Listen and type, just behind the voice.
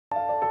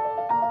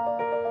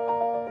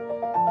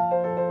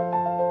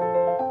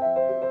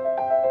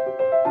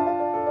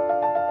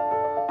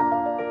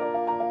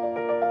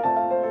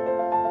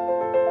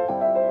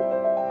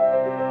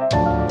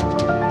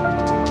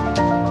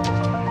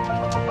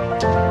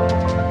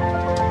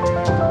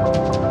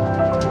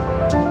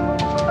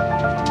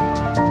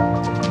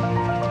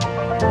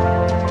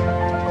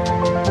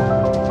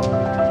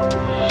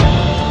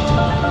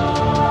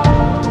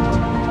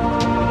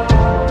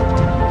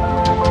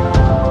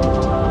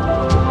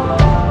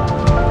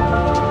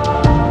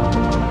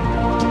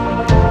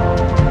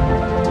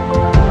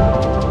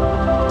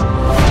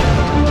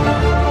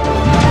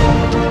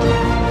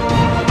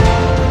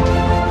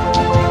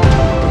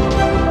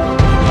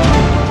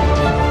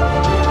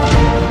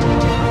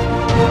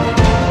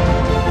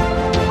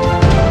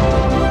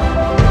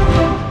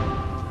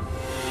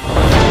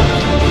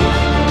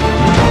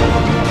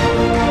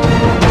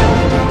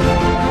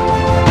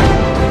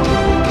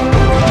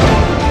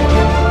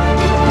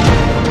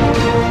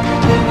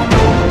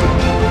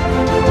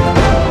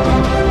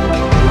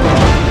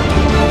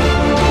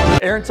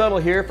Darren Tuttle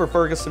here for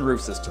Ferguson Roof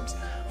Systems.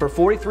 For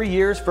 43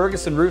 years,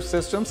 Ferguson Roof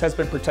Systems has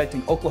been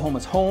protecting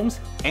Oklahoma's homes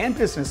and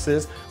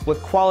businesses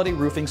with quality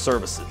roofing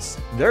services.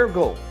 Their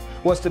goal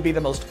was to be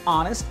the most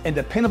honest and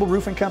dependable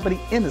roofing company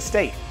in the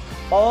state,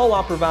 all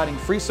while providing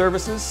free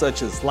services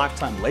such as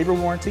lifetime labor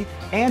warranty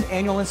and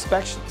annual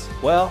inspections.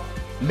 Well,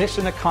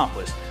 mission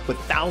accomplished with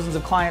thousands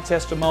of client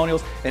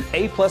testimonials, an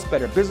A+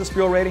 Better Business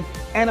Bureau rating,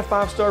 and a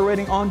 5-star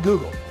rating on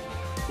Google.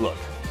 Look,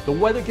 the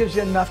weather gives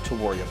you enough to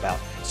worry about,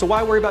 so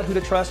why worry about who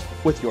to trust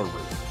with your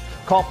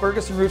roof? Call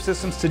Ferguson Roof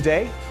Systems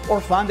today or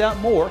find out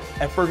more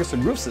at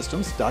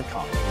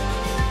fergusonroofsystems.com.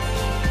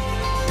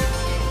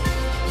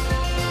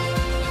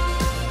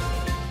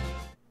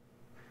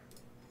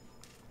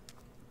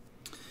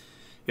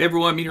 Hey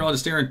everyone,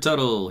 Meteorologist Darren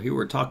Tuttle here.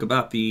 We're talking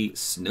about the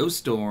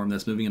snowstorm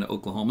that's moving into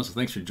Oklahoma. So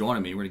thanks for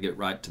joining me. We're going to get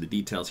right to the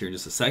details here in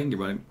just a second.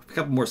 Give a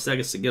couple more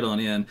seconds to get on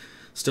in.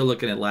 Still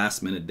looking at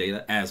last minute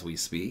data as we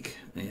speak.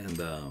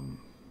 And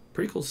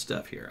pretty cool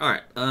stuff here. All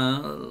right,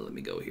 let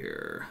me go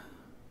here.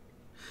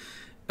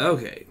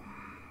 Okay,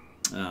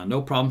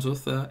 no problems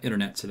with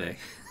internet today.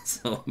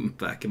 So I'm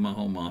back in my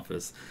home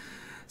office.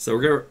 So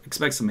we're going to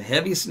expect some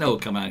heavy snow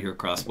coming out here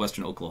across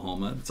western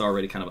Oklahoma. It's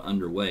already kind of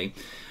underway.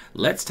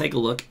 Let's take a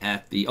look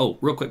at the,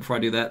 real quick before I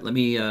do that, let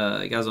me,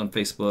 guys on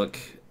Facebook,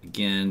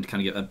 again,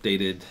 kind of get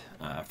updated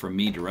from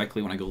me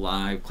directly when I go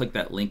live. Click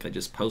that link I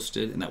just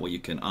posted, and that way you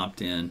can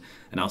opt in,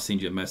 and I'll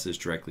send you a message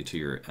directly to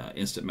your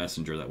instant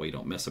messenger. That way you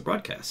don't miss a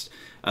broadcast.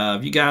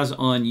 You guys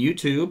on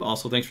YouTube,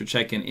 also thanks for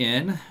checking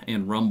in,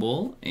 and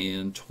Rumble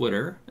and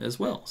Twitter as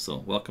well.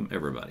 So welcome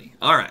everybody.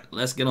 All right,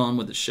 let's get on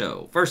with the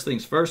show. First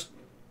things first,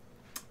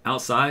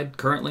 outside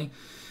currently,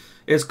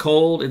 it's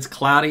cold, it's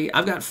cloudy.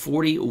 I've got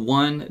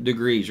 41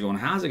 degrees. You're going,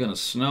 how's it going to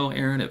snow,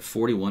 Aaron, at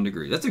 41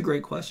 degrees? That's a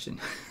great question.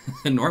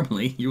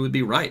 Normally, you would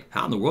be right.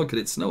 How in the world could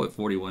it snow at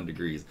 41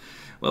 degrees?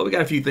 Well, we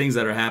got a few things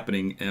that are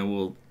happening, and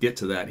we'll get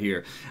to that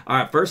here. All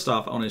right, first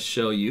off, I want to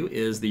show you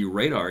is the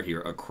radar here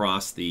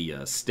across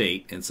the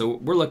state. And so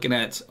we're looking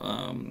at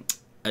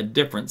a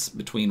difference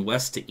between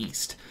west to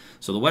east.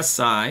 So the west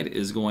side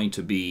is going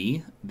to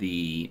be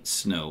the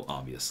snow,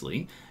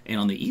 obviously, and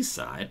on the east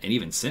side, and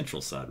even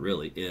central side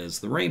really,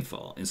 is the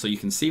rainfall. And so you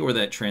can see where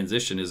that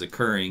transition is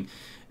occurring,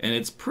 and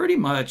it's pretty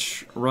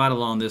much right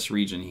along this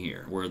region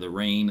here, where the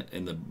rain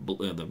and the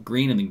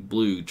green and the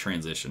blue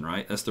transition,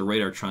 right? That's the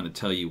radar trying to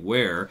tell you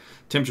where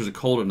temperatures are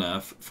cold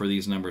enough for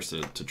these numbers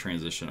to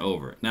transition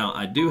over. Now,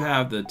 I do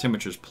have the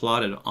temperatures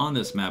plotted on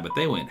this map, but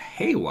they went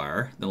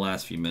haywire the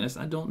last few minutes.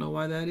 I don't know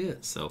why that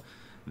is. So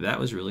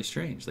that was really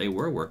strange. They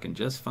were working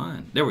just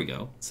fine. There we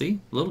go. See?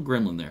 A little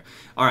gremlin there.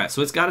 All right,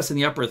 so it's got us in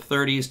the upper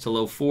 30s to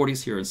low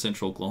 40s here in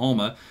central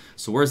Oklahoma.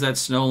 So where's that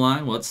snow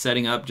line? Well, it's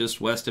setting up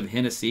just west of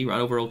Hennessy, right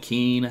over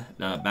O'Keene,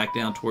 back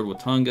down toward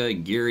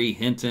Watonga, Geary,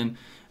 Hinton,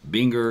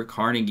 Binger,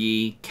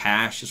 Carnegie,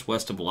 Cache, just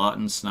west of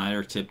Lawton,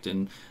 Snyder,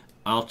 Tipton,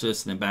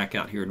 Altus, and then back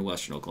out here in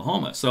western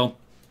Oklahoma. So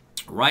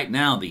right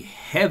now, the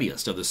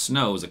heaviest of the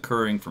snow is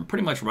occurring from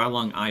pretty much right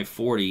along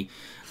I-40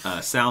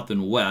 south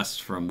and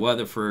west from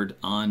Weatherford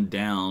on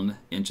down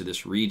into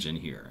this region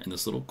here, in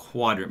this little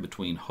quadrant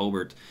between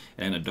Hobart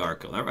and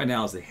Anadarko. That right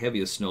now is the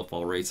heaviest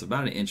snowfall rates,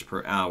 about 1 inch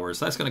per hour.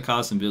 So that's going to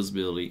cause some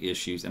visibility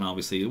issues, and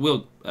obviously it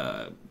will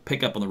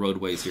pick up on the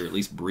roadways here, at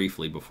least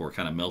briefly, before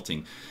kind of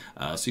melting.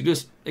 So you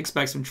just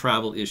expect some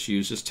travel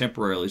issues, just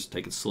temporarily, just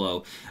take it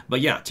slow.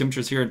 But yeah,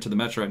 temperatures here into the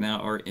metro right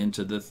now are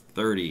into the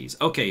 30s.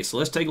 Okay, so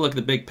let's take a look at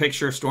the big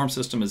picture. Storm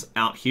system is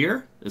out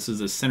here. This is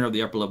the center of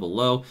the upper level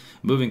low,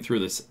 moving through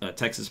this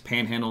Texas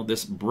panhandle.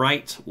 This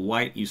bright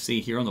white you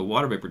see here on the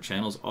water vapor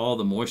channels, all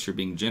the moisture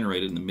being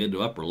generated in the mid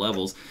to upper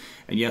levels.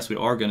 And yes, we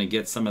are going to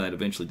get some of that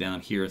eventually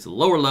down here at the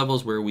lower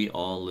levels where we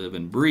all live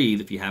and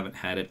breathe if you haven't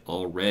had it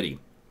already.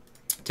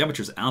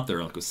 Temperatures out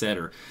there, like I said,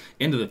 are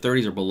into the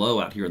 30s or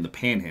below out here in the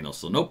panhandle,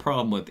 so no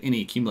problem with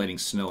any accumulating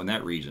snow in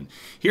that region.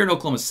 Here in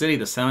Oklahoma City,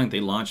 the sounding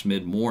they launched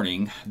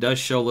mid-morning does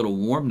show a little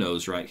warm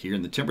nose right here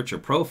in the temperature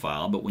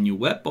profile, but when you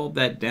wet bulb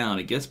that down,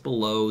 it gets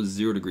below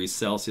 0 degrees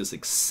Celsius,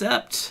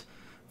 except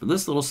for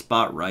this little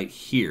spot right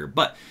here.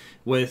 But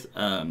with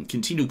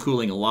continued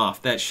cooling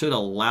aloft, that should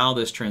allow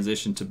this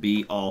transition to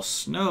be all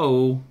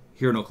snow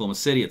here in Oklahoma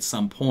City at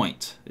some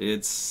point.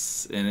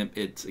 It's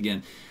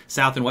again,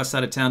 south and west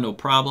side of town, no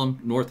problem.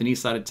 North and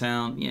east side of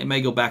town, it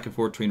may go back and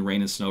forth between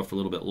rain and snow for a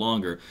little bit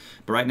longer.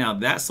 But right now,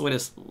 that's the way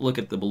to look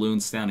at the balloon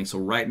sounding. So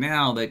right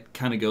now, that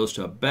kind of goes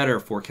to a better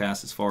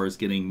forecast as far as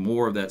getting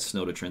more of that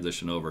snow to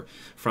transition over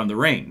from the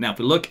rain. Now, if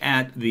we look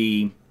at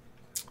the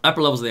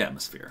upper levels of the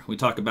atmosphere, we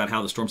talk about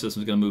how the storm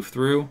system is going to move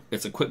through.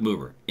 It's a quick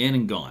mover, in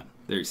and gone.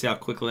 There, you see how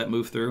quickly that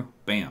moved through?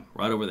 Bam,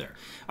 right over there.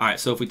 All right,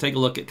 so if we take a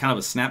look at kind of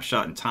a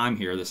snapshot in time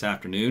here this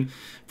afternoon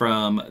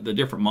from the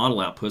different model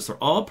outputs, they're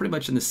all pretty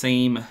much in the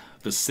same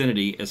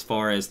vicinity as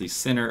far as the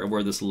center of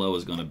where this low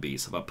is going to be.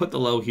 So if I put the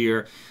low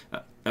here,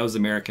 that was the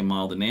American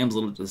model. The NAM's a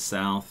little to the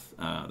south.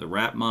 The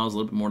RAP model is a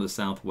little bit more to the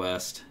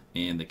southwest.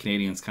 and the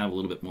Canadians kind of a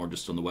little bit more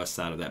just on the west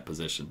side of that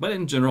position. But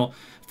in general,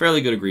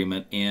 fairly good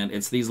agreement, and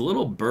it's these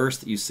little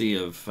bursts that you see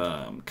of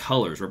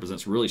colors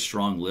represents really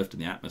strong lift in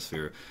the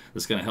atmosphere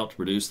that's going to help to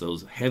produce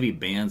those heavy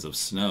bands of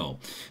snow.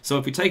 So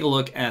if we take a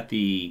look at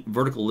the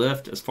vertical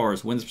lift as far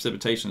as winds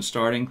precipitation is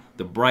starting,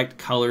 the bright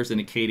colors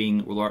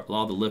indicating where a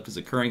lot of the lift is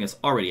occurring, it's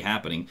already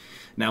happening.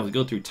 Now as we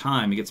go through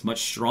time, it gets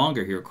much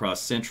stronger here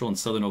across central and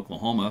southern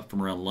Oklahoma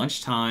from around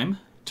lunchtime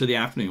to the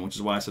afternoon, which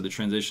is why I said the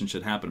transition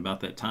should happen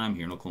about that time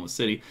here in Oklahoma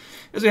City,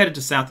 as we headed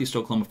to southeast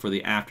Oklahoma for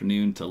the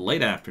afternoon to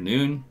late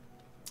afternoon,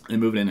 and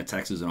moving into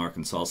Texas and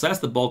Arkansas. So that's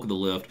the bulk of the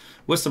lift,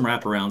 with some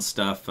wraparound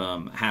stuff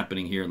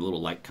happening here in the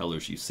little light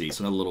colors you see.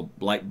 So another little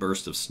light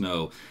burst of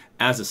snow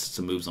as the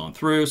system moves on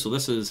through. So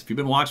this is, if you've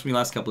been watching me the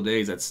last couple of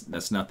days,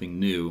 that's nothing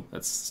new.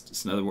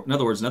 That's in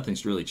other words,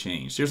 nothing's really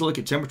changed. Here's a look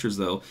at temperatures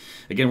though.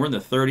 Again, we're in the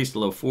 30s to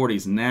low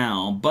 40s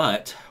now,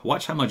 but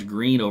watch how much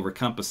green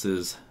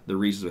overcompasses the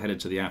regions we're headed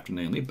to the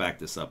afternoon. Let me back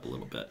this up a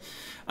little bit.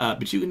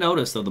 But you can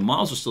notice though, the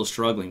models are still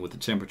struggling with the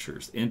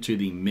temperatures into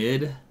the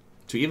mid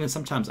to even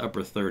sometimes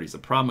upper 30s. The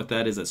problem with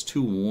that is that's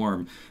too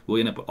warm. We'll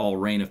end up with all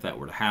rain if that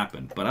were to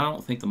happen. But I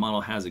don't think the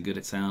model has a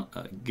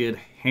good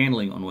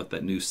handling on what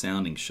that new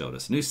sounding showed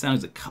us. New sounding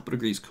is a couple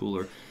degrees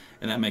cooler,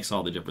 and that makes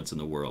all the difference in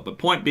the world. But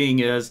point being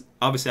is,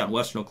 obviously out in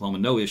western Oklahoma,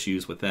 no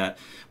issues with that,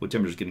 with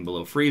temperatures getting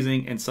below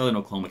freezing. And southern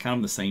Oklahoma, kind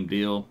of the same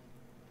deal.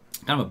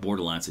 Kind of a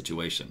borderline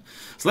situation.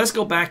 So let's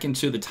go back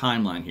into the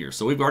timeline here.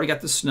 So we've already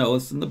got the snow,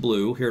 it's in the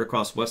blue, here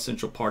across west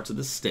central parts of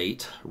the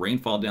state.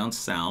 Rainfall down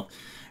south.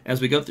 As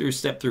we go through,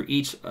 step through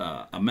each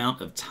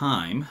amount of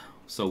time,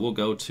 so we'll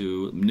go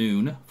to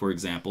noon, for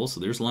example. So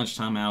there's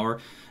lunchtime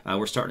hour.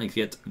 We're starting to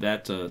get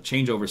that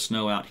changeover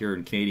snow out here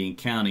in Canadian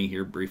County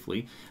here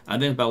briefly.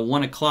 And then about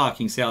 1 o'clock,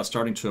 you can see how it's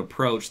starting to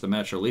approach the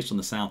metro, at least on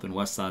the south and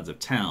west sides of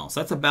town. So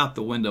that's about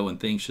the window when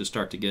things should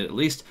start to get at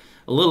least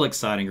a little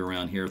exciting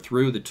around here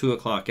through the 2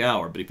 o'clock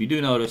hour. But if you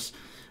do notice,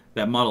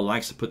 that model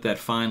likes to put that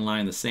fine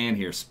line in the sand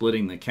here,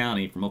 splitting the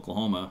county from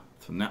Oklahoma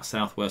from that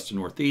southwest to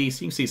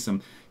northeast. You can see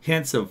some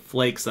hints of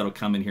flakes that'll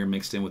come in here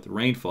mixed in with the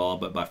rainfall,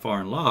 but by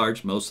far and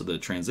large, most of the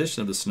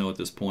transition of the snow at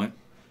this point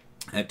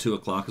at 2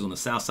 o'clock is on the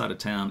south side of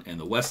town and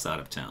the west side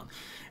of town.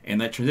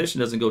 And that transition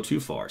doesn't go too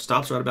far. It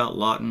stops right about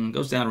Lawton,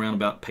 goes down around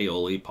about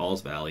Paoli,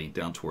 Pauls Valley,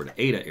 down toward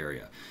Ada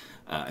area.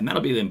 And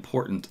that'll be the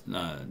important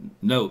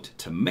note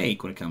to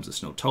make when it comes to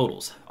snow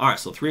totals. All right,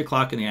 so 3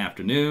 o'clock in the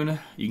afternoon,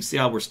 you can see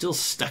how we're still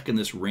stuck in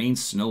this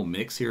rain-snow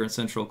mix here in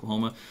central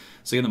Oklahoma.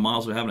 So again, the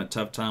models are having a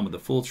tough time with the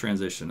full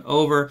transition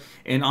over.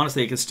 And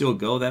honestly, it can still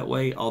go that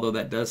way, although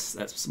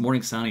that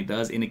morning sounding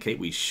does indicate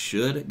we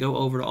should go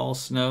over to all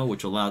snow,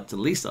 which will allow it to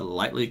at least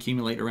lightly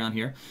accumulate around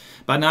here.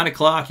 By 9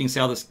 o'clock, you can see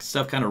how this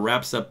stuff kind of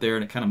wraps up there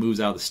and it kind of moves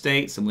out of the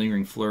state. Some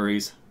lingering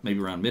flurries, maybe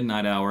around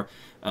midnight hour.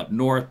 Up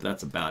north,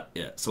 that's about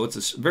it. So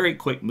it's a very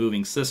quick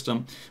moving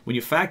system. When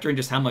you factor in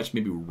just how much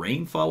maybe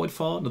rainfall would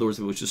fall, in other words,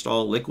 if it was just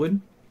all liquid,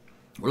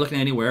 we're looking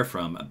at anywhere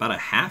from about a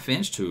 ½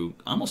 inch to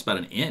almost about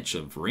an inch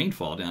of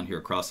rainfall down here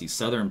across these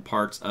southern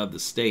parts of the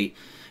state.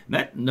 And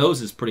that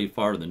nose is pretty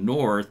far to the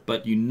north,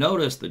 but you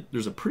notice that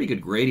there's a pretty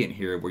good gradient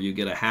here where you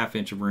get a ½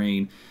 inch of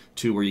rain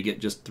to where you get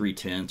just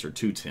 3/10 or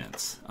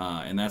 2/10.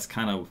 And that's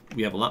kind of,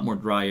 we have a lot more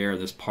dry air in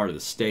this part of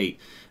the state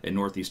in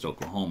northeast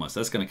Oklahoma.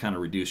 So that's going to kind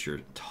of reduce your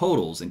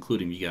totals,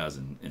 including you guys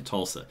in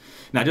Tulsa.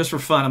 Now, just for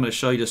fun, I'm going to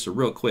show you just a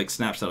real quick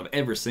snapshot of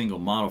every single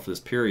model for this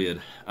period.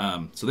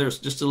 So there's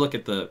just to look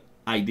at the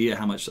idea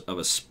how much of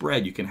a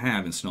spread you can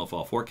have in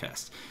snowfall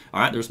forecasts. All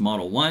right, there's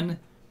model 1,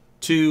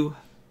 2,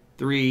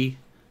 3,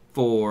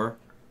 4,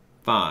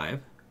 5,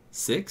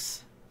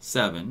 6,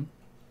 7,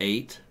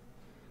 8,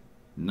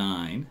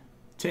 9,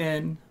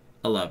 10,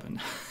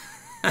 11.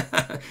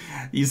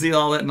 You see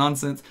all that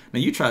nonsense?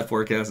 Now you try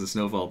forecasting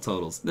snowfall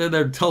totals.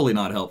 They're totally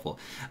not helpful.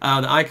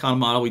 The icon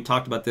model, we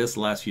talked about this the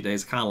last few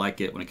days. I kind of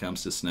like it when it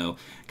comes to snow.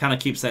 Kind of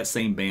keeps that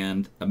same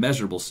band, a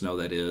measurable snow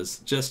that is,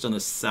 just on the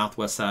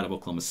southwest side of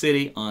Oklahoma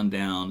City, on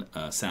down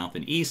south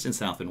and east and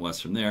south and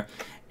west from there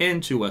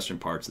into western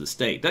parts of the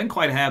state. Doesn't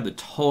quite have the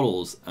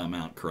totals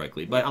amount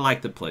correctly, but I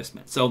like the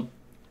placement. So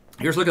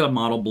here's a look at a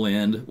model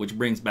blend, which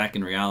brings back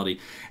in reality.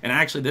 And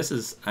actually, this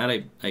is at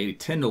a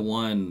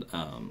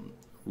 10-to-1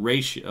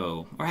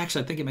 ratio, or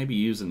actually I think it may be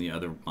used in the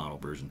other model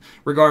version.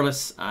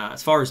 Regardless,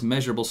 as far as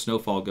measurable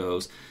snowfall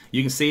goes,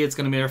 you can see it's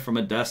going to be there from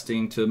a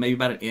dusting to maybe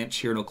about an inch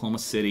here in Oklahoma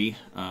City,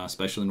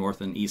 especially the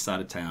north and east side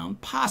of town.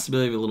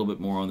 Possibly a little bit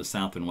more on the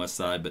south and west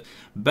side, but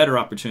better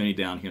opportunity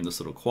down here in this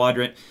little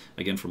quadrant.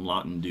 Again, from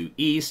Lawton due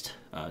east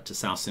to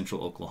south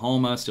central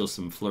Oklahoma. Still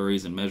some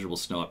flurries and measurable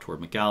snow up toward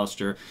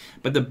McAllister.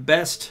 But the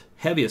best,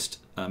 heaviest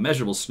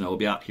measurable snow will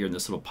be out here in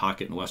this little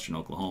pocket in western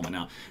Oklahoma.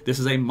 Now, this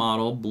is a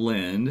model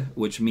blend,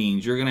 which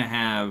means you're going to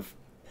have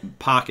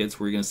pockets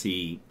where you're going to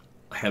see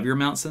heavier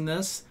amounts in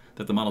this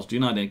that the models do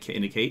not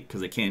indicate because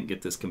they can't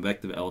get this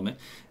convective element,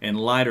 and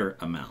lighter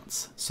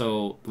amounts.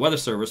 So the Weather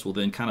Service will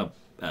then kind of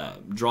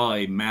draw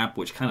a map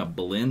which kind of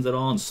blends it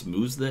all and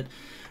smooths it.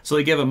 So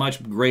they give a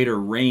much greater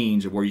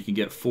range of where you can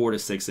get 4 to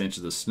 6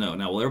 inches of snow.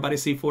 Now, will everybody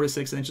see 4 to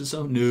 6 inches of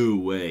snow? No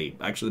way.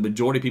 Actually, the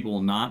majority of people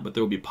will not, but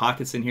there will be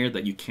pockets in here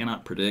that you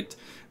cannot predict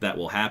that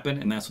will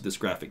happen, and that's what this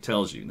graphic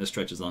tells you. And this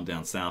stretches on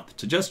down south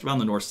to just around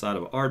the north side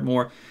of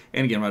Ardmore,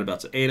 and again, right about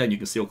to Ada, and you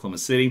can see Oklahoma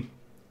City.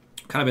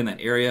 Kind of in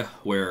that area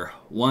where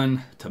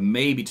 1 to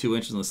maybe 2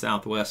 inches in the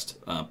southwest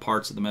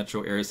parts of the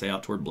metro area, say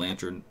out toward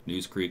Blanchard,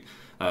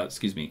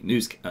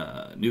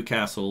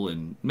 Newcastle,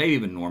 and maybe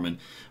even Norman,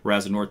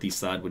 whereas the northeast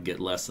side would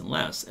get less and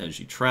less as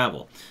you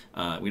travel.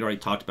 We'd already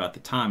talked about the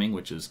timing,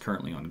 which is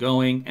currently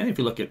ongoing. And if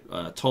you look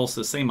at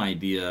Tulsa, same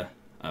idea.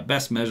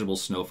 Best measurable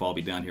snowfall will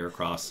be down here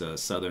across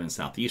southern and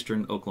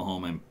southeastern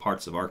Oklahoma and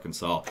parts of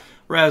Arkansas,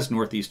 whereas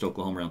northeast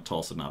Oklahoma around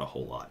Tulsa, not a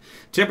whole lot.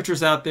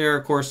 Temperatures out there,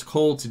 of course,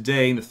 cold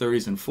today in the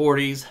 30s and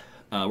 40s.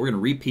 We're going to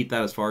repeat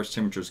that as far as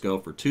temperatures go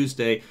for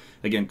Tuesday.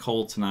 Again,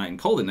 cold tonight and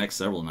cold the next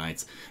several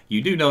nights.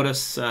 You do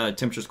notice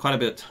temperatures quite a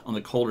bit on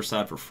the colder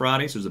side for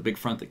Friday. So there's a big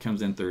front that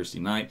comes in Thursday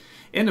night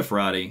into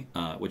Friday,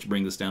 which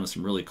brings us down to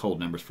some really cold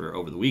numbers for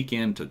over the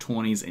weekend to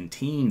 20s and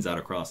teens out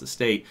across the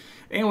state.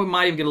 And we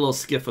might even get a little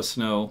skiff of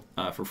snow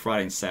for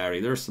Friday and Saturday.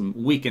 There's some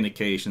weak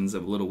indications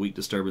of a little weak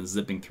disturbance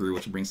zipping through,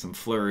 which will bring some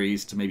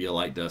flurries to maybe a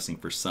light dusting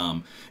for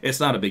some. It's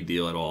not a big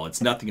deal at all.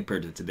 It's nothing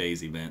compared to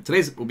today's event.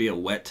 Today's will be a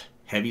wet,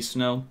 heavy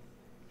snow.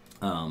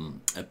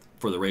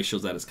 For the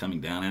ratios that it's coming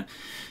down at,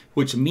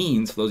 which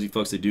means for those of you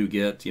folks that do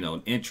get,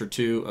 an inch or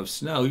two of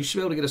snow, you should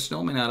be able to get a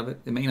snowman out of it.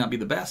 It may not be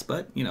the best,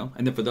 but,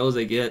 and then for those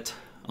that get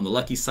on the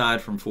lucky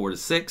side from 4 to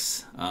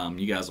 6,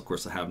 you guys, of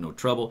course, will have no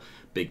trouble.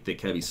 Big, thick,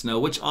 heavy snow,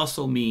 which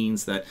also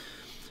means that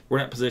we're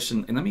in that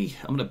position, and I'm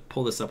going to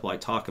pull this up while I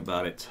talk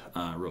about it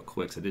real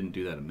quick, because I didn't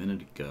do that a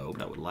minute ago,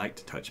 but I would like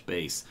to touch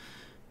base,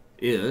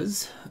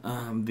 is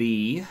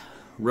the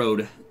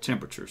road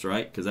temperatures,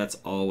 right? Because that's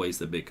always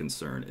the big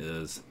concern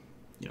is,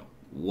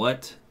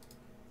 what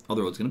are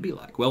the roads going to be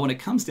like? Well, when it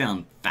comes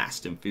down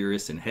fast and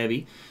furious and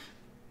heavy,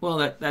 well,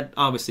 that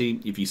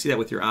obviously, if you see that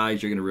with your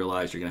eyes, you're going to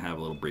realize you're going to have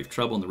a little brief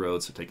trouble on the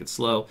road, so take it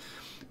slow.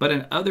 But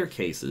in other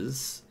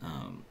cases,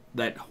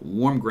 that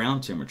warm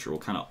ground temperature will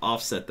kind of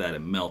offset that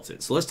and melt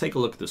it. So let's take a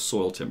look at the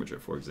soil temperature,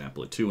 for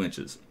example, at 2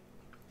 inches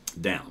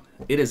down.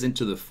 It is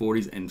into the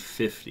 40s and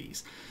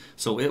 50s.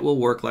 So it will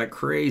work like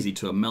crazy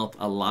to melt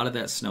a lot of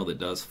that snow that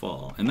does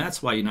fall. And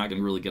that's why you're not going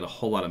to really get a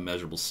whole lot of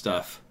measurable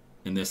stuff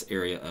in this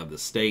area of the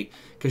state,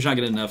 because you're not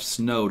getting enough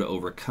snow to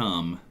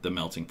overcome the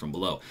melting from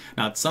below.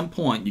 Now, at some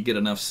point, you get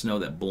enough snow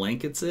that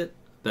blankets it,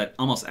 that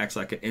almost acts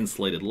like an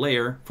insulated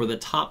layer for the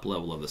top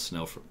level of the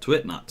snow to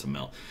it not to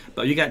melt.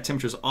 But you got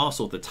temperatures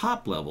also at the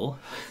top level,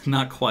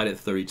 not quite at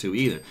 32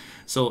 either.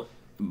 So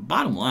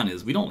bottom line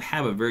is we don't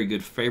have a very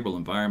good favorable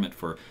environment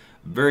for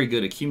very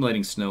good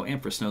accumulating snow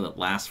and for snow that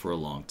lasts for a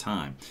long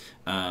time.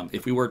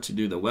 If we were to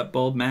do the wet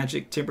bulb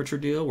magic temperature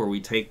deal, where we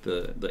take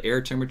the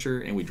air temperature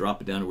and we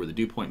drop it down to where the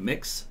dew point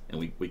mix, and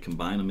we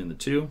combine them in the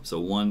two,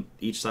 so one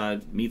each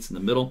side meets in the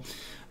middle,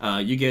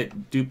 you get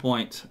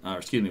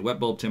wet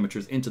bulb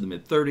temperatures into the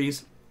mid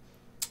 30s,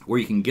 where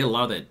you can get a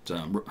lot of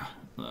that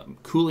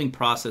cooling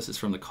processes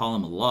from the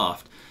column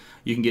aloft.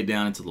 You can get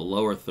down into the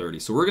lower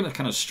 30s. So we're going to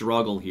kind of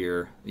struggle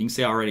here. You can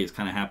see already it's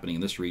kind of happening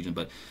in this region.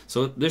 But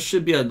so this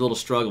should be a little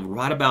struggle.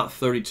 Right about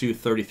 32,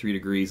 33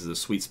 degrees is a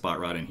sweet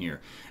spot right in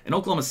here. In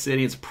Oklahoma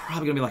City, it's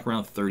probably going to be like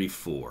around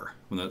 34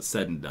 when that's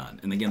said and done.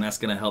 And again, that's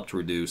going to help to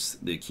reduce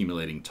the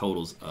accumulating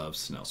totals of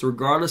snow. So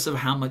regardless of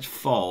how much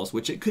falls,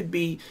 which it could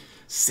be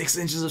 6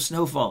 inches of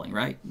snow falling,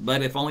 right?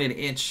 But if only an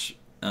inch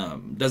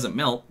doesn't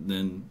melt,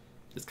 then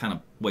it's kind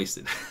of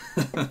wasted.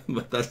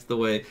 But that's the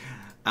way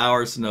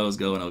our snows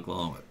go in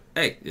Oklahoma.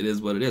 Hey, it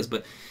is what it is.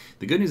 But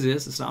the good news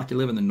is it's not like you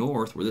live in the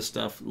north where this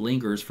stuff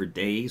lingers for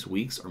days,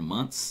 weeks, or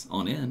months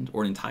on end,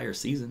 or an entire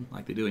season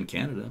like they do in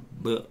Canada.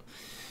 But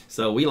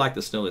so we like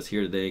the snow that's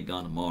here today,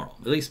 gone tomorrow.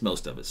 At least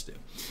most of us do.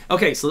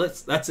 Okay, so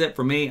that's it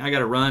for me. I got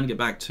to run, get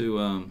back to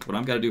what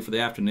I've got to do for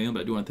the afternoon.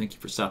 But I do want to thank you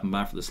for stopping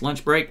by for this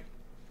lunch break.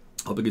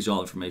 Hope it gives you all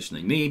the information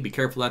they need. Be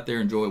careful out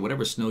there. Enjoy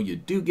whatever snow you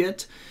do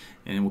get.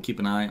 And we'll keep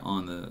an eye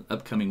on the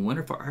upcoming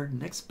winter for our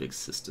next big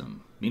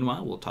system.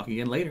 Meanwhile, we'll talk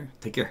again later.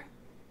 Take care.